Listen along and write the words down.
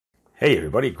Hey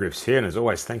everybody, Griff's here, and as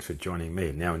always, thanks for joining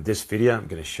me. Now in this video, I'm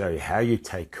going to show you how you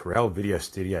take Corel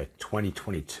VideoStudio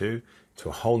 2022 to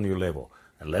a whole new level,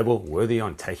 a level worthy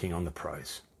on taking on the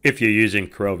pros. If you're using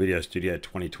Corel VideoStudio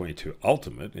 2022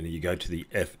 Ultimate and you go to the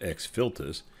FX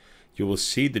filters, you will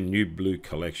see the new blue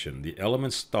collection, the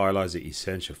Element Stylizer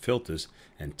Essential Filters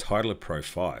and Titler Pro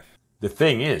 5. The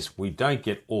thing is, we don't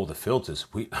get all the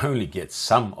filters. We only get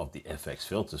some of the FX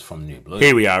filters from New Blue.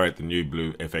 Here we are at the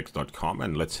newbluefx.com,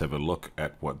 and let's have a look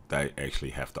at what they actually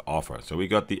have to offer. So we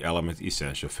got the Element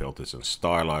Essential Filters and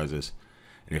Stylizers.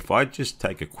 And if I just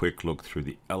take a quick look through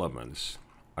the elements,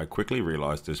 I quickly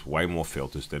realized there's way more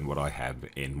filters than what I have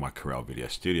in my Corel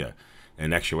VideoStudio.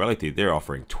 In actuality, they're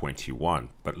offering 21.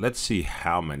 But let's see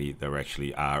how many there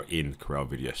actually are in Corel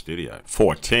VideoStudio.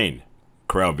 14.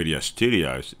 Corel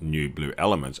VideoStudio's New Blue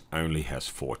Elements only has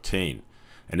 14.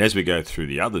 And as we go through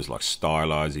the others like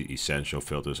Stylizer, Essential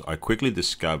Filters, I quickly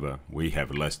discover we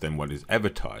have less than what is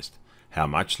advertised. How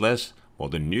much less? Well,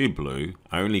 the New Blue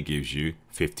only gives you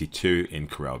 52 in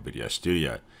Corel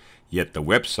VideoStudio, yet the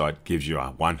website gives you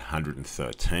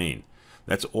 113.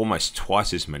 That's almost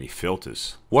twice as many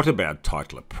filters. What about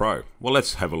Titler Pro? Well,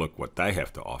 let's have a look what they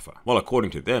have to offer. Well, according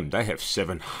to them, they have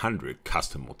 700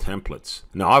 custom templates.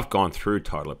 Now, I've gone through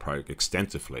Titler Pro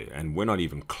extensively, and we're not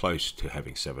even close to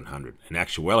having 700. In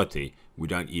actuality, we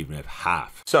don't even have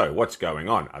half. So, what's going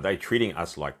on? Are they treating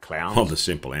us like clowns? Well, the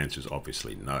simple answer is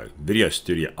obviously no.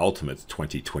 VideoStudio Ultimate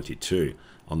 2022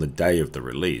 on the day of the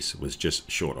release was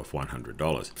just short of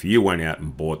 $100. If you went out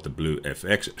and bought the Blue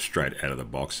FX straight out of the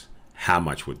box, how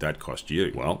much would that cost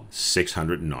you? Well,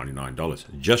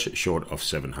 $699, just short of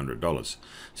 $700.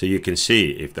 So you can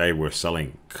see if they were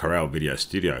selling Corel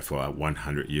VideoStudio for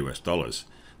 $100 US,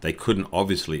 they couldn't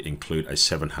obviously include a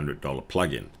 $700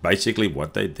 plugin. Basically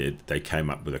what they did, they came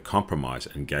up with a compromise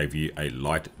and gave you a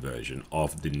light version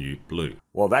of the New Blue.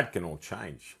 Well, that can all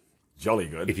change. Jolly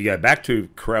good. If you go back to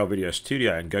Corel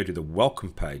VideoStudio and go to the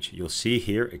welcome page, you'll see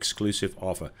here exclusive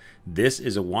offer. This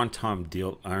is a one-time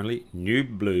deal only, New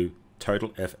Blue Total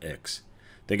FX.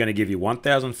 They're going to give you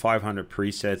 1,500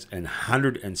 presets and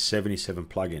 177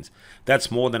 plugins.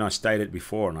 That's more than I stated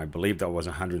before, and I believe that was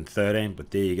 113, but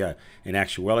there you go. In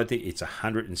actuality, it's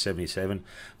 177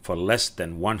 for less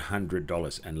than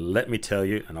 $100. And let me tell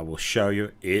you, and I will show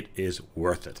you, it is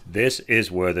worth it. This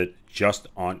is worth it just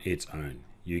on its own.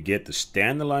 You get the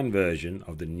standalone version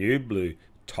of the New Blue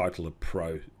Titler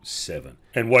Pro 7.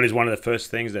 And what is one of the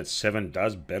first things that 7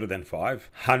 does better than 5?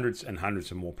 Hundreds and hundreds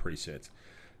of more presets.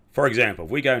 For example,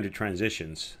 if we go into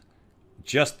transitions,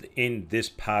 just in this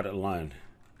part alone,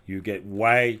 you get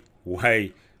way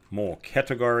more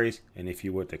categories. And if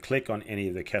you were to click on any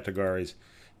of the categories,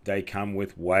 they come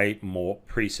with way more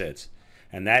presets.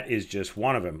 And that is just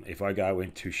one of them. If I go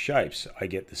into shapes, I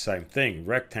get the same thing.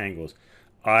 Rectangles.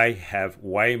 I have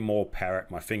way more power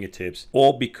at my fingertips,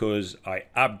 all because I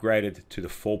upgraded to the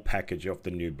full package of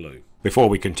the New Blue. Before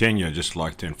we continue, I'd just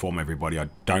like to inform everybody I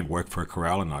don't work for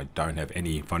Corel and I don't have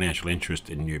any financial interest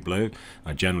in New Blue.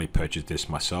 I generally purchase this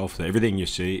myself, so everything you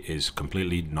see is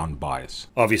completely non-biased.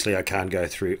 Obviously, I can't go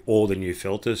through all the new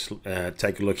filters.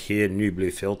 Take a look here, New Blue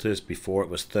filters. Before it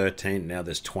was 13, now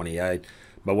there's 28.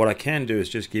 But what I can do is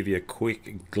just give you a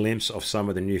quick glimpse of some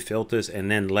of the new filters,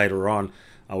 and then later on,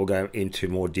 I will go into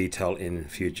more detail in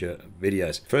future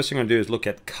videos. First thing I'm going to do is look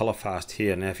at color fast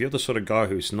here. Now, if you're the sort of guy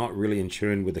who's not really in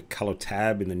tune with the color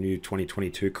tab in the new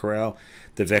 2022 Corel,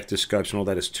 the vector scopes and all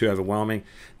that is too overwhelming,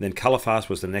 then color fast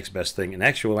was the next best thing. In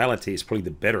actuality, it's probably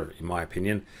the better, in my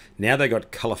opinion. Now they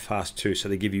got color fast too, so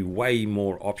they give you way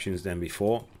more options than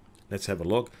before. Let's have a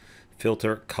look.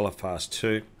 Filter, color fast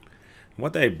 2.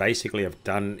 What they basically have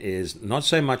done is not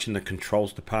so much in the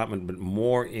controls department, but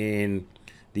more in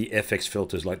the FX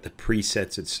filters, like the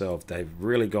presets itself. They've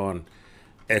really gone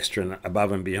extra and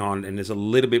above and beyond, and there's a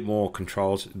little bit more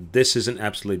controls. This is an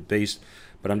absolute beast,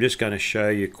 but I'm just going to show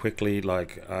you quickly,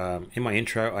 like in my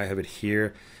intro, I have it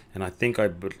here, and I think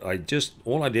I just,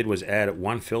 all I did was add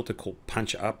one filter called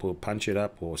punch up or punch it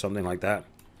up or something like that.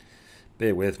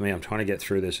 Bear with me, I'm trying to get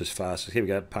through this as fast as, here we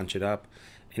go, punch it up.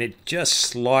 And it just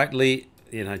slightly,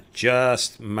 you know,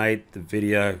 just made the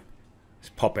video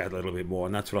pop out a little bit more,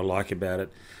 and that's what I like about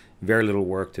it. Very little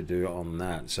work to do on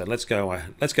that. So let's go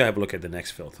have a look at the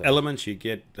next filter. Elements, you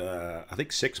get I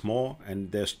think 6 more,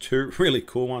 and there's 2 really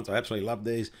cool ones. I absolutely love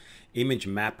these: Image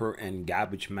Mapper and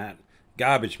Garbage Matte.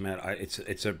 Garbage Matte,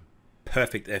 it's a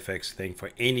perfect FX thing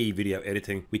for any video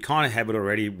editing. We kind of have it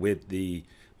already with the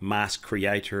Mask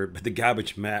Creator, but the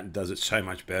Garbage Matte does it so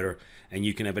much better, and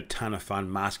you can have a ton of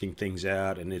fun masking things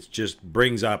out, and it just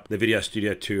brings up the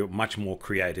VideoStudio to much more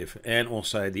creative. And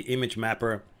also the Image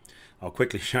Mapper, I'll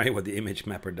quickly show you what the Image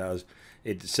Mapper does.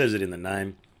 It says it in the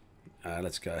name.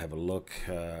 Let's go have a look.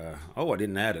 Oh, I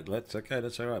didn't add it.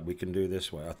 That's all right. We can do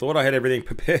this way. I thought I had everything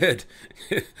prepared.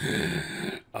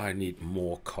 I need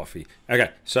more coffee.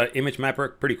 Okay, so image mapper,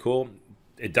 pretty cool.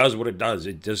 It does what it does.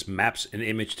 It just maps an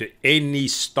image to any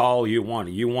style you want.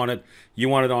 You want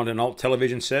it on an old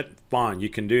television set? Fine, you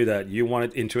can do that. You want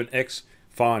it into an X?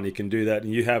 Fine, you can do that.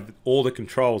 And you have all the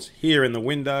controls here in the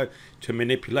window to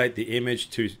manipulate the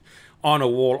image to on a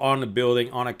wall, on a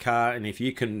building, on a car. And if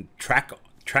you can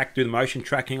do the motion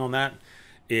tracking on that,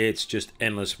 it's just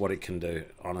endless what it can do,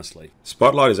 honestly.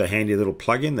 Spotlight is a handy little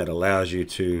plugin that allows you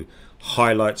to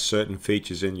highlight certain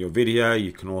features in your video.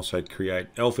 You can also create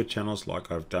alpha channels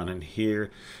like I've done in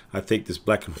here. I think this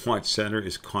black and white center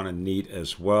is kind of neat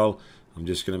as well. I'm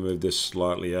just going to move this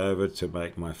slightly over to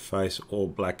make my face all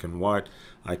black and white.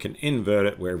 I can invert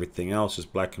it where everything else is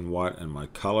black and white and my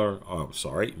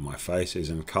face is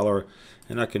in color,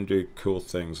 and I can do cool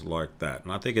things like that.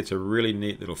 And I think it's a really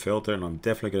neat little filter, and I'm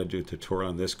definitely going to do a tutorial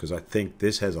on this because I think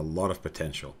this has a lot of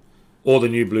potential. All the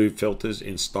new blue filters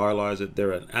in Stylizer,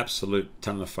 they're an absolute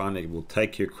ton of fun. It will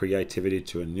take your creativity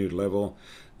to a new level.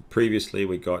 Previously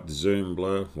we got zoom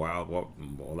blur. Wow,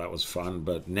 well, that was fun.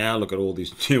 But now look at all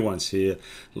these new ones here.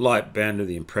 Light Bender,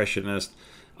 the Impressionist.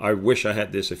 I wish I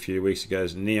had this a few weeks ago.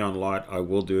 It's Neon Light. I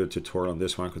will do a tutorial on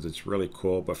this one because it's really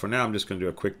cool. But for now, I'm just going to do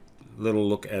a quick little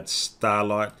look at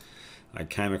Starlight. I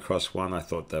came across one. I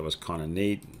thought that was kind of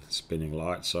neat. Spinning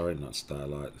light. Sorry, not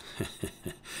Starlight.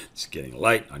 It's getting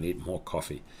late. I need more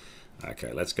coffee.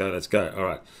 Okay, let's go. All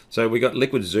right, so we got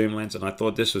liquid zoom lens, and I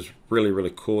thought this was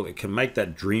really cool. It can make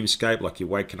that dreamscape, like you're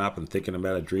waking up and thinking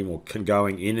about a dream, or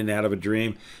going in and out of a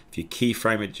dream. If you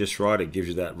keyframe it just right, it gives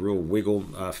you that real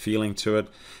wiggle feeling to it.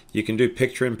 You can do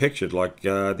picture in picture like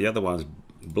the other ones.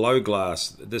 Blow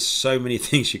glass. There's so many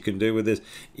things you can do with this.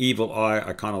 Evil eye,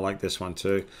 I kind of like this one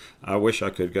too. I wish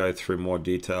I could go through more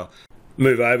detail.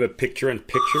 Move over picture in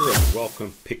picture and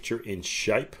welcome picture in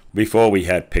shape. Before we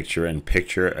had picture in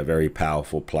picture, a very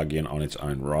powerful plugin on its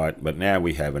own right, but now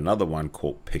we have another one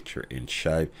called picture in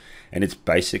shape, and it's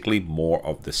basically more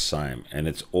of the same. And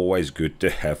it's always good to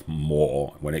have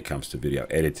more when it comes to video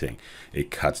editing.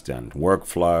 It cuts down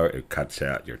workflow, it cuts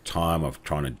out your time of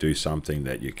trying to do something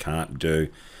that you can't do.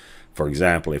 For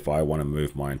example, if I want to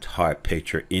move my entire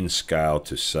picture in scale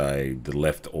to, say, the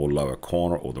left or lower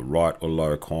corner or the right or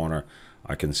lower corner,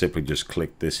 I can simply just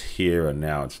click this here, and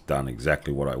now it's done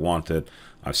exactly what I wanted.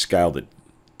 I've scaled it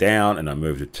down and I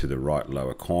moved it to the right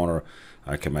lower corner.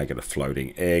 I can make it a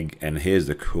floating egg, and here's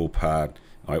the cool part.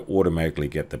 I automatically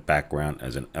get the background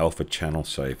as an alpha channel,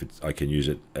 so if I can use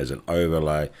it as an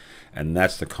overlay, and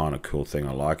that's the kind of cool thing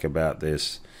I like about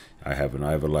this. I have an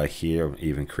overlay here,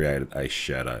 even created a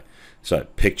shadow. So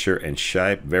picture and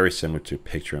shape, very similar to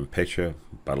picture in picture,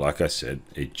 but like I said,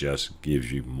 it just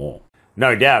gives you more.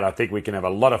 No doubt, I think we can have a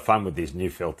lot of fun with these new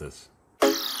filters.